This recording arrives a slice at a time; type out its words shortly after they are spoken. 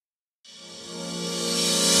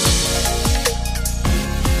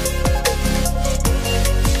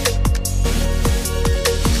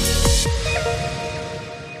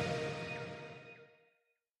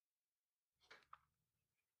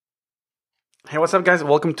Hey, what's up, guys?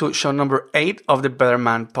 Welcome to show number 8 of the Better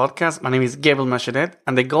Man podcast. My name is Gabriel Mashadet,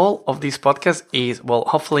 and the goal of this podcast is,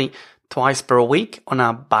 hopefully twice per week on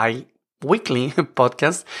a bi-weekly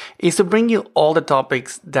podcast, is to bring you all the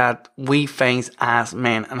topics that we face as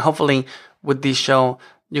men. And hopefully with this show,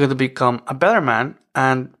 you're going to become a better man,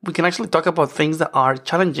 and we can actually talk about things that are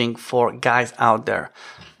challenging for guys out there.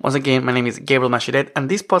 Once again, my name is Gabriel Mashadet, and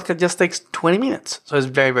this podcast just takes 20 minutes. So it's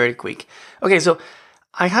very, very quick. Okay, so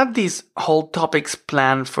I had these whole topics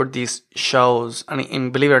planned for these shows,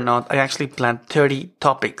 and believe it or not, I actually planned 30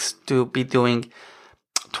 topics to be doing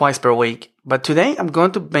twice per week. But today I'm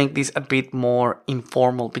going to make this a bit more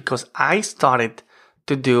informal because I started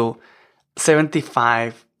to do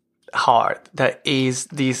 75 hard. That is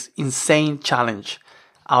this insane challenge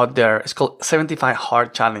out there. It's called 75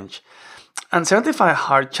 hard challenge. And 75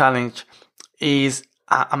 hard challenge is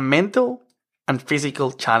a mental and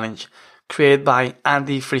physical challenge created by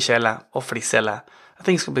Andy Frisella or Frisella. I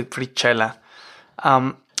think it's going to be Frisella.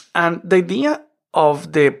 And the idea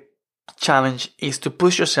of the challenge is to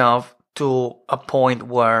push yourself to a point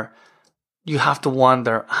where you have to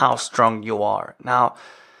wonder how strong you are. Now,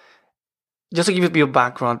 just to give you a bit of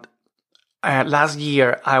background, last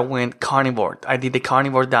year I went carnivore. I did the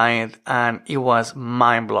carnivore diet and it was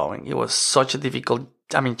mind-blowing. It was such a difficult,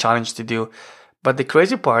 challenge to do. But the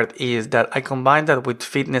crazy part is that I combined that with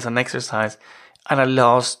fitness and exercise and I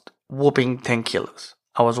lost whooping 10 kilos.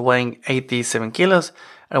 I was weighing 87 kilos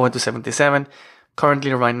and I went to 77.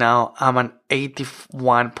 Currently, right now, I'm an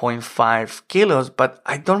 81.5 kilos, but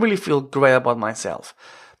I don't really feel great about myself.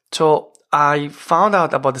 So I found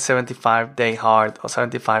out about the 75-day hard or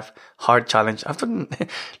 75 hard challenge. I have to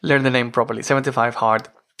learn the name properly, 75 hard.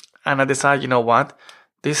 And I decided, you know what?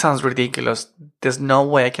 This sounds ridiculous. There's no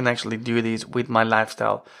way I can actually do this with my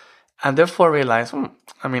lifestyle. And therefore I realized,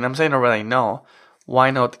 I'm saying already no.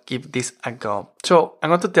 Why not give this a go? So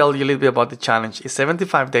I'm going to tell you a little bit about the challenge. It's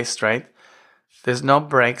 75 days straight. There's no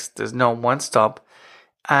breaks. There's no one stop.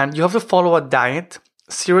 And you have to follow a diet,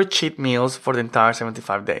 0 cheat meals for the entire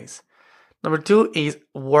 75 days. Number 2 is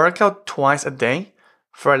workout twice a day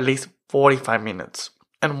for at least 45 minutes.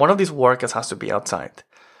 And one of these workouts has to be outside.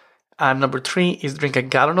 And number 3 is drink a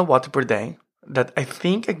gallon of water per day. That I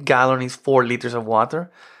think a gallon is 4 liters of water.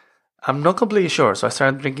 I'm not completely sure, so I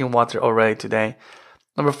started drinking water already today.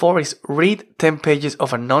 Number 4 is read 10 pages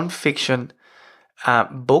of a non-fiction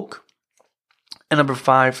book. And number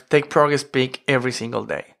 5, take progress pic every single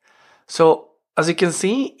day. So as you can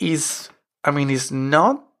see, it's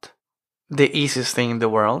not the easiest thing in the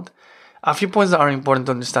world. A few points that are important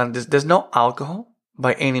to understand is there's no alcohol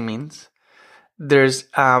by any means. There's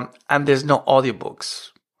no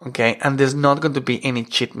audiobooks, okay? And there's not going to be any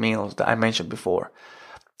cheat meals that I mentioned before.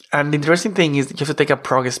 And the interesting thing is you have to take a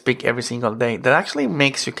progress pic every single day. That actually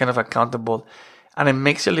makes you kind of accountable, and it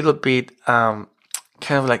makes you a little bit kind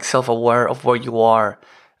of like self-aware of where you are.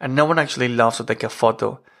 And no one actually loves to take a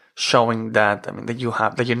photo showing that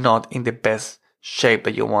that you're not in the best shape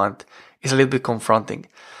that you want. It's a little bit confronting.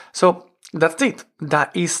 So that's it.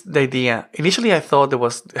 That is the idea. Initially, I thought there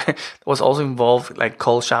was also involved like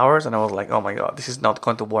cold showers, and I was like, oh my god, this is not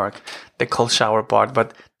going to work, the cold shower part.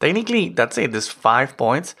 But technically, that's it. There's 5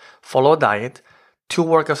 points. Follow a diet, 2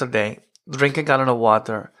 workouts a day, drink a gallon of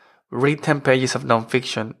water, read 10 pages of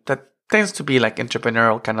nonfiction. That tends to be like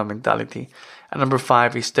entrepreneurial kind of mentality. And number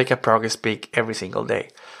 5 is take a progress pic every single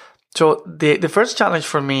day. So the first challenge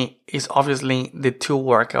for me is obviously the 2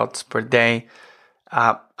 workouts per day.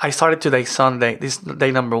 I started today, Sunday. This is day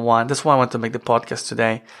number 1. That's why I want to make the podcast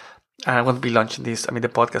today. And I'm going to be launching the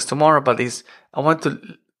podcast tomorrow. But I want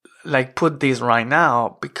to put this right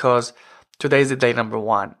now because today is the day number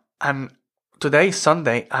 1. And today is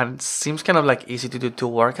Sunday and it seems kind of like easy to do 2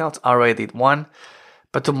 workouts. I already did 1.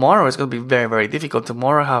 But tomorrow is going to be very, very difficult.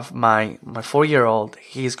 Tomorrow I have my 4-year-old.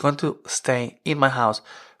 He's going to stay in my house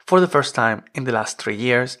for the first time in the last 3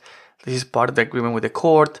 years. This is part of the agreement with the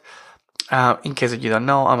court. In case you don't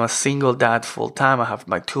know, I'm a single dad full time. I have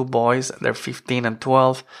my 2 boys. They're 15 and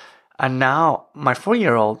 12. And now my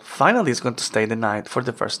 4-year-old finally is going to stay the night for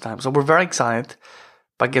the first time. So we're very excited.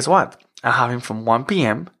 But guess what? I have him from 1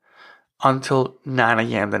 p.m. until 9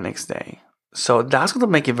 a.m. the next day. So that's going to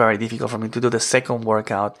make it very difficult for me to do the second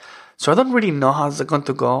workout. So I don't really know how it's going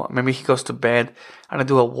to go. Maybe he goes to bed and I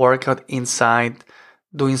do a workout inside,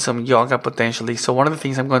 doing some yoga potentially. So one of the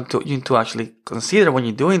things I'm going to actually consider when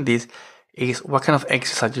you're doing this is what kind of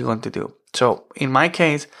exercise you're going to do. So in my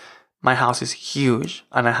case, my house is huge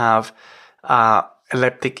and I have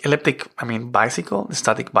bicycle, the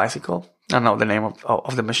static bicycle. I don't know the name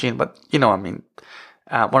of the machine, but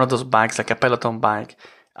one of those bikes like a Peloton bike.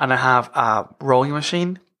 And I have a rowing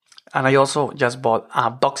machine And I also just bought a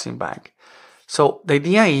boxing bag. So the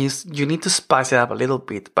idea is you need to spice it up a little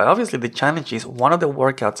bit. But obviously the challenge is one of the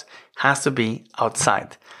workouts has to be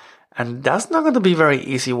outside. And that's not going to be very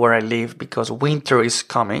easy where I live because winter is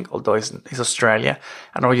coming, although it's Australia.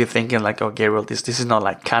 I know you're thinking like, oh, Gabriel, this is not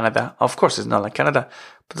like Canada. Of course, it's not like Canada,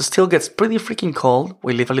 but it still gets pretty freaking cold.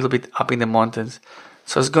 We live a little bit up in the mountains.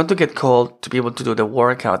 So it's going to get cold to be able to do the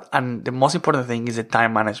workout. And the most important thing is the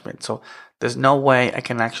time management. So there's no way I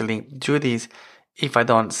can actually do this if I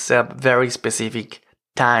don't set very specific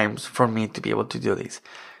times for me to be able to do this.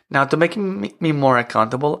 Now, to make me more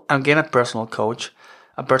accountable, I'm getting a personal coach,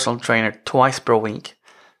 a personal trainer twice per week.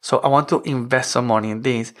 So I want to invest some money in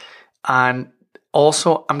this. And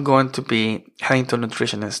also I'm going to be heading to a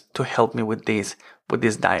nutritionist to help me with this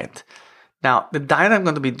diet. Now, the diet I'm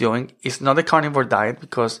going to be doing is not a carnivore diet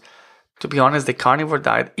because, to be honest, the carnivore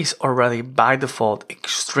diet is already by default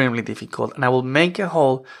extremely difficult. And I will make a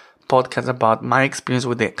whole podcast about my experience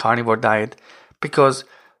with the carnivore diet because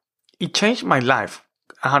it changed my life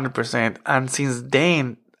 100%. And since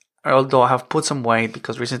then, although I have put some weight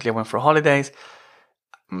because recently I went for holidays,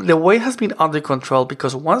 the weight has been under control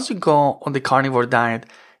because once you go on the carnivore diet,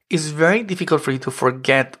 it's very difficult for you to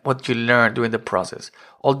forget what you learned during the process.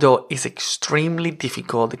 Although it's extremely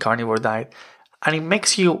difficult, the carnivore diet, and it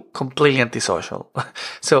makes you completely antisocial.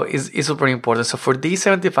 So it's super important. So for these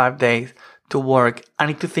 75 days to work, I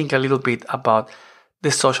need to think a little bit about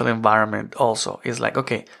the social environment also. It's like,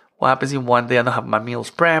 okay, what happens in one day I don't have my meals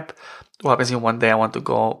prep? What happens in one day I want to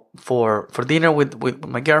go for dinner with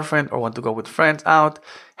my girlfriend or want to go with friends out?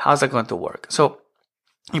 How's that going to work? So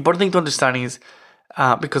important thing to understand is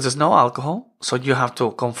because there's no alcohol, so you have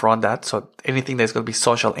to confront that. So anything that's going to be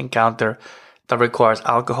social encounter that requires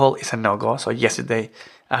alcohol is a no-go. So yesterday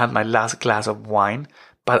I had my last glass of wine,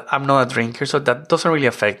 but I'm not a drinker, so that doesn't really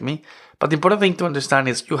affect me. But the important thing to understand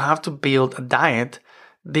is you have to build a diet.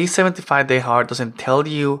 This 75-day hard doesn't tell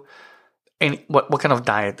you what kind of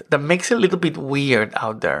diet. That makes it a little bit weird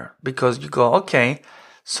out there because you go, okay,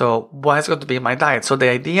 so what is going to be my diet? So the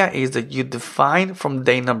idea is that you define from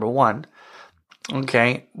day number 1,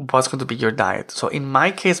 okay, what's going to be your diet. So in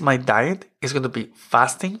my case, my diet is going to be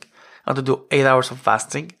fasting. I'm going to do 8 hours of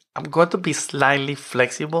fasting. I'm going to be slightly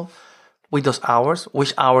flexible with those hours,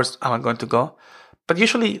 which hours am I going to go. But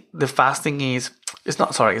usually the fasting it's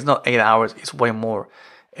not 8 hours, it's way more.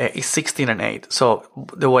 It's 16 and 8. So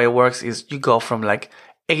the way it works is you go from like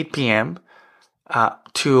 8 p.m.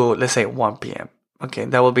 To, let's say, 1 p.m. Okay,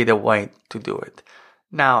 that will be the way to do it.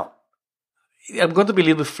 Now, I'm going to be a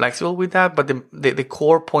little bit flexible with that, but the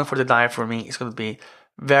core point for the diet for me is going to be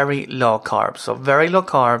very low carbs. So very low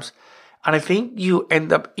carbs. And I think you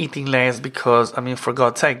end up eating less because, for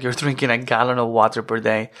God's sake, you're drinking a gallon of water per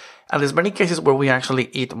day. And there's many cases where we actually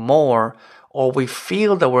eat more or we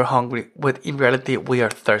feel that we're hungry, but in reality, we are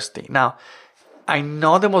thirsty. Now, I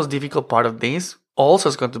know the most difficult part of this also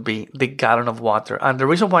is going to be the gallon of water. And the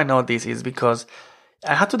reason why I know this is because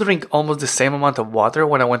I had to drink almost the same amount of water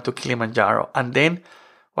when I went to Kilimanjaro. And then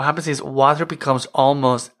what happens is water becomes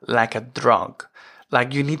almost like a drug.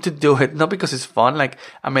 Like you need to do it, not because it's fun, like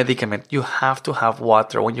a medicament. You have to have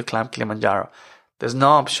water when you climb Kilimanjaro. There's no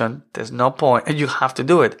option. There's no point. And you have to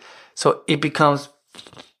do it. So it becomes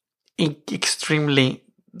extremely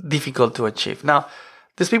difficult to achieve. Now,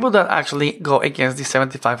 there's people that actually go against the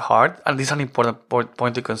 75 hard. And this is an important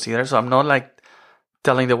point to consider. So I'm not like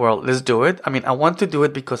telling the world, let's do it. I want to do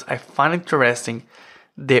it because I find interesting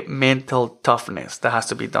the mental toughness that has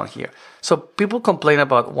to be done here. So people complain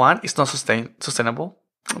about, one, it's not sustainable.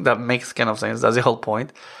 That makes kind of sense. That's the whole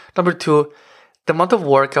point. Number 2, the amount of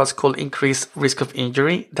workouts could increase risk of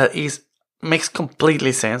injury. Makes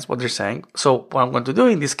completely sense what they're saying. So what I'm going to do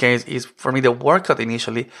in this case is, for me, the workout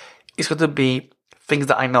initially is going to be things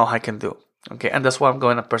that I know I can do. Okay. And that's why I'm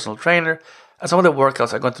going to a personal trainer. And some of the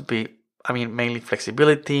workouts are going to be, mainly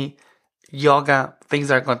flexibility, yoga, things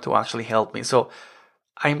that are going to actually help me. So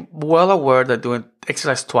I'm well aware that doing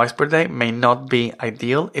exercise twice per day may not be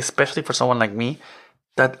ideal, especially for someone like me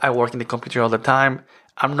that I work in the computer all the time.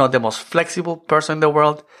 I'm not the most flexible person in the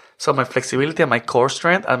world. So my flexibility and my core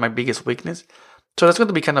strength are my biggest weakness. So that's going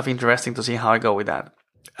to be kind of interesting to see how I go with that.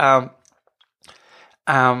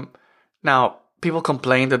 Now, people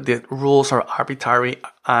complain that the rules are arbitrary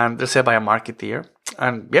and they're set by a marketeer.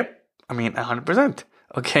 And yep, 100%.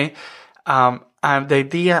 Okay. And the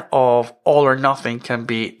idea of all or nothing can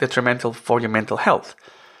be detrimental for your mental health.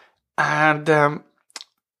 And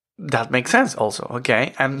that makes sense also,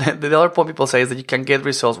 okay? And the other point people say is that you can get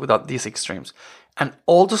results without these extremes. And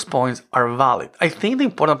all those points are valid. I think the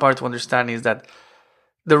important part to understand is that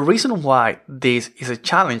the reason why this is a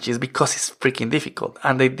challenge is because it's freaking difficult.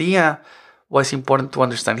 And the idea, what's important to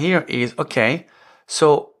understand here is, okay,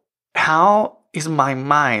 so how is my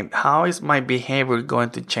mind, how is my behavior going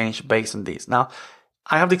to change based on this? Now,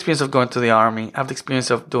 I have the experience of going to the army. I have the experience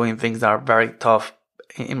of doing things that are very tough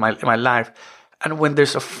in my life. And when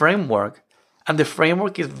there's a framework, and the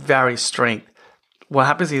framework is very strict, what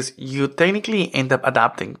happens is you technically end up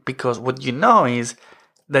adapting, because what you know is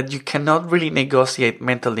that you cannot really negotiate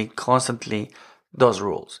mentally constantly those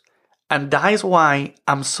rules. And that is why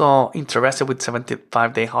I'm so interested with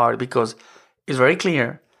 75 Day Hard, because it's very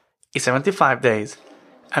clear. It's 75 days,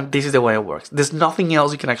 and this is the way it works. There's nothing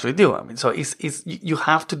else you can actually do. I mean, so you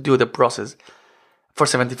have to do the process for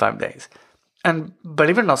 75 days. And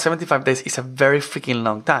believe it or not, 75 days is a very freaking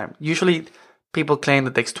long time. Usually people claim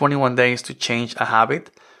that it takes 21 days to change a habit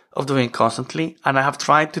of doing it constantly. And I have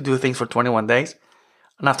tried to do things for 21 days.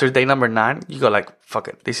 And after day number 9, you go like, fuck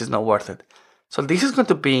it, this is not worth it. So this is going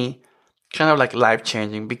to be kind of like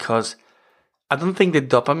life-changing, because I don't think the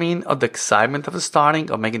dopamine or the excitement of starting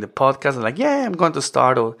or making the podcast and like, yeah, I'm going to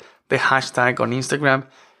start, or the hashtag on Instagram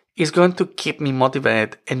is going to keep me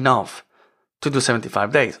motivated enough to do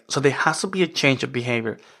 75 days. So there has to be a change of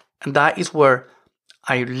behavior. And that is where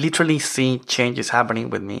I literally see changes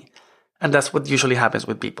happening with me. And that's what usually happens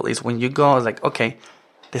with people, is when you go like, okay,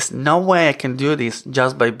 there's no way I can do this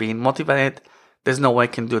just by being motivated. There's no way I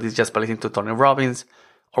can do this just by listening to Tony Robbins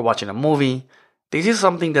or watching a movie. This is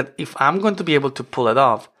something that if I'm going to be able to pull it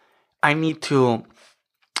off, I need to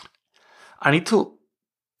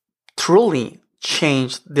truly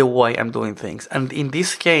change the way I'm doing things. And in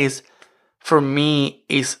this case, for me,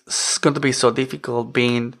 it's going to be so difficult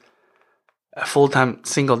being a full-time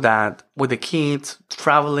single dad with the kids,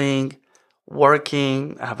 traveling,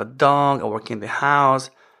 working. I have a dog, I work in the house.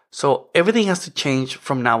 So everything has to change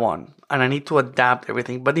from now on. And I need to adapt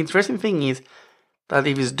everything. But the interesting thing is that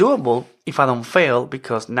if it's doable, if I don't fail,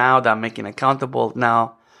 because now that I'm making accountable,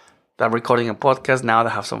 now that I'm recording a podcast, now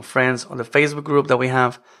that I have some friends on the Facebook group that we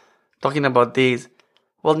have talking about this,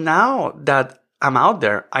 well, now that I'm out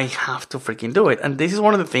there, I have to freaking do it. And this is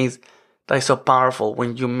one of the things that is so powerful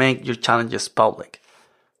when you make your challenges public.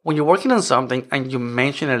 When you're working on something and you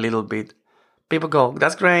mention it a little bit, people go,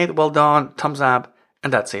 that's great, well done, thumbs up,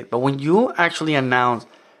 and that's it. But when you actually announce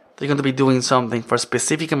that you're going to be doing something for a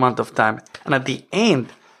specific amount of time, and at the end,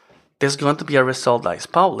 there's going to be a result that is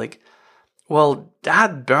public, well,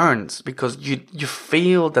 that burns, because you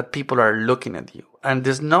feel that people are looking at you. And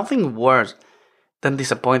there's nothing worse than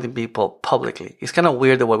disappointing people publicly. It's kind of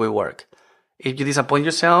weird the way we work. If you disappoint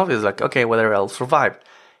yourself, it's like, okay, whether I'll survive.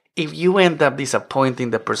 If you end up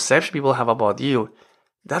disappointing the perception people have about you,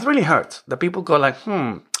 that really hurts. The people go like,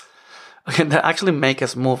 okay, that actually make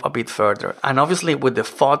us move a bit further. And obviously with the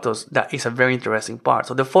photos, that is a very interesting part.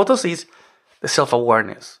 So the photos is the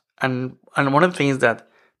self-awareness. And one of the things that,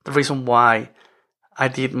 the reason why I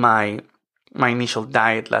did my initial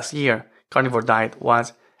diet last year, carnivore diet,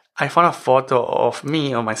 was I found a photo of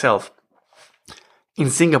me or myself in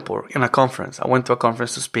Singapore in a conference. I went to a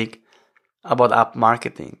conference to speak about app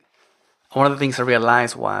marketing. And one of the things I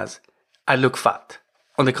realized was I look fat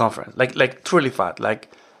on the conference, like truly fat.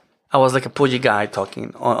 Like I was like a pudgy guy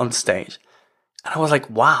talking on stage. And I was like,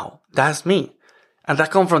 wow, that's me. And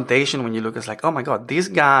that confrontation when you look, it's like, oh my God, this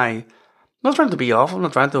guy, I'm not trying to be awful, I'm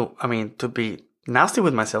not trying to be nasty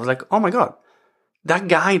with myself. Like, oh my God, that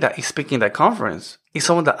guy that is speaking at that conference is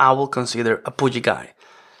someone that I will consider a pudgy guy.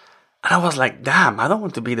 And I was like, damn, I don't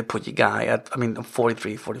want to be the pudgy guy I'm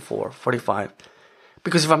 43, 44, 45.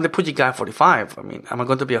 Because if I'm the pudgy guy at 45, am I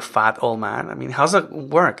going to be a fat old man? How's that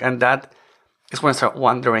work? And that is when I start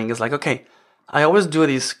wondering, it's like, okay, I always do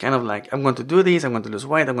this kind of like, I'm going to do this, I'm going to lose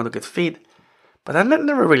weight, I'm going to get fit. But that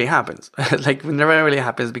never really happens. Like, it never really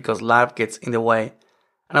happens because life gets in the way.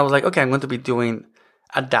 And I was like, okay, I'm going to be doing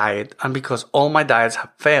a diet. And because all my diets have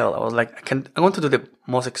failed, I was like, I'm going to do the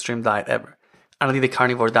most extreme diet ever. And I did the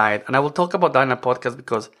carnivore diet. And I will talk about that in a podcast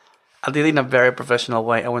because I did it in a very professional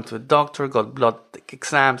way. I went to a doctor, got blood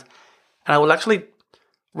exams. And I will actually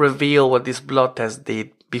reveal what this blood test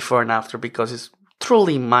did before and after because it's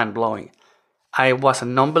truly mind-blowing. I was a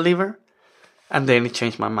non-believer. And then it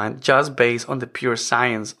changed my mind just based on the pure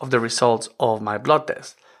science of the results of my blood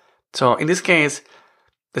test. So in this case,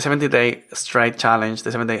 the 70-day straight challenge,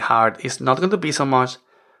 the 7-day hard, is not going to be so much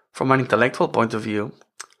from an intellectual point of view,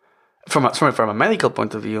 from a medical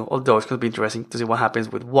point of view, although it's going to be interesting to see what happens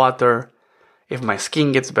with water, if my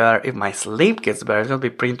skin gets better, if my sleep gets better. It's going to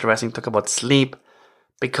be pretty interesting to talk about sleep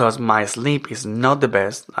because my sleep is not the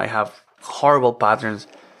best. I have horrible patterns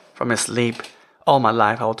from my sleep all my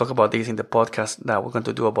life. I will talk about this in the podcast that we're going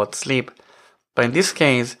to do about sleep. But in this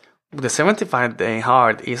case, the 75-day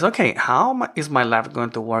hard is, okay, how is my life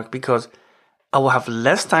going to work? Because I will have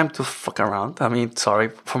less time to fuck around. I mean, sorry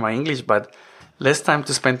for my English, but less time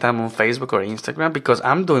to spend time on Facebook or Instagram because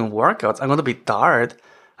I'm doing workouts. I'm going to be tired.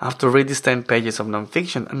 I have to read these 10 pages of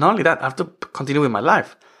nonfiction. And not only that, I have to continue with my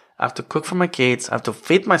life. I have to cook for my kids. I have to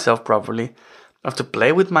feed myself properly. I have to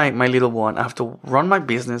play with my little one. I have to run my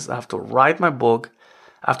business. I have to write my book.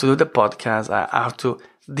 I have to do the podcast. I have to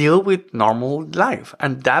deal with normal life.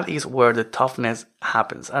 And that is where the toughness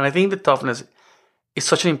happens. And I think the toughness is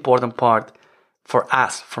such an important part for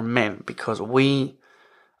us, for men, because we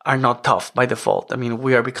are not tough by default. I mean,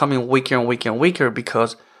 we are becoming weaker and weaker and weaker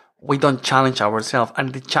because we don't challenge ourselves.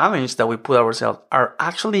 And the challenge that we put ourselves are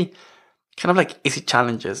actually kind of like easy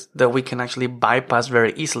challenges that we can actually bypass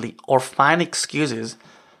very easily or find excuses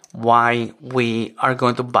why we are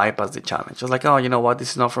going to bypass the challenge. It's like, oh, you know what?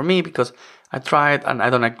 This is not for me because I tried and I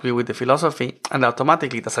don't agree with the philosophy. And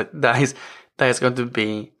automatically that is going to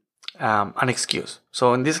be an excuse.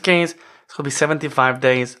 So in this case, it's going to be 75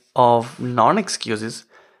 days of non-excuses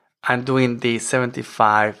and doing the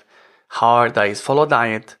 75 hard days, follow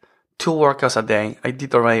diet, 2 workouts a day. I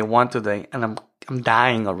did already 1 today and I'm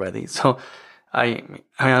dying already. So I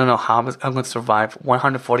don't know how I'm going to survive.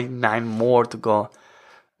 149 more to go.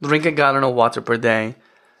 Drink a gallon of water per day.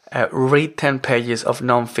 Read 10 pages of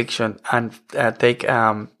nonfiction and take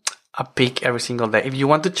a peek every single day. If you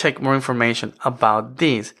want to check more information about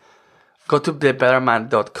this, go to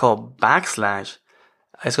thebetterman.co/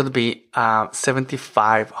 it's going to be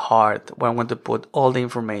 75 hard where I'm going to put all the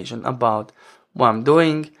information about what I'm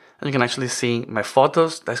doing. And you can actually see my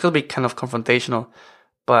photos. That's going to be kind of confrontational.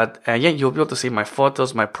 But you'll be able to see my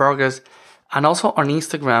photos, my progress. And also on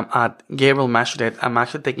Instagram at Gabriel Mashudet, I'm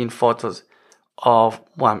actually taking photos of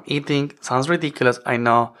what I'm eating. Sounds ridiculous, I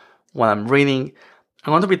know. What I'm reading.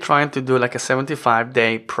 I'm going to be trying to do like a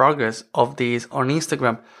 75-day progress of these on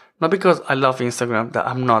Instagram. Not because I love Instagram, that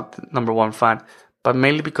I'm not number one fan, but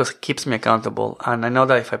mainly because it keeps me accountable. And I know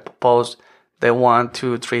that if I post day 1,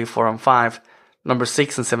 2, 3, 4, and 5, number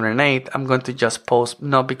 6 and 7 and 8, I'm going to just post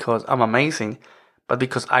not because I'm amazing, but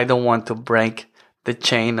because I don't want to break the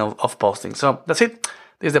chain of posting. So that's it.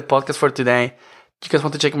 This is the podcast for today. If you guys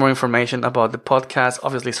want to check more information about the podcast,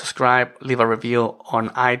 obviously subscribe, leave a review on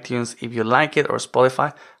iTunes if you like it, or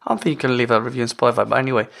Spotify. I don't think you can leave a review on Spotify, but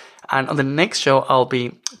anyway. And on the next show, I'll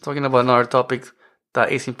be talking about another topic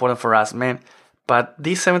that is important for us men. But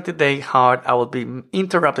this 70-day hard, I will be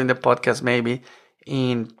interrupting the podcast maybe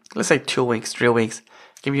in, let's say, 2 weeks, 3 weeks.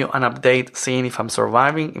 Give you an update, seeing if I'm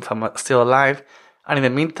surviving, if I'm still alive. And in the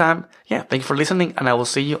meantime, thank you for listening. And I will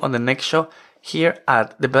see you on the next show here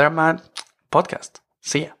at the Better Man Podcast.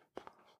 See ya.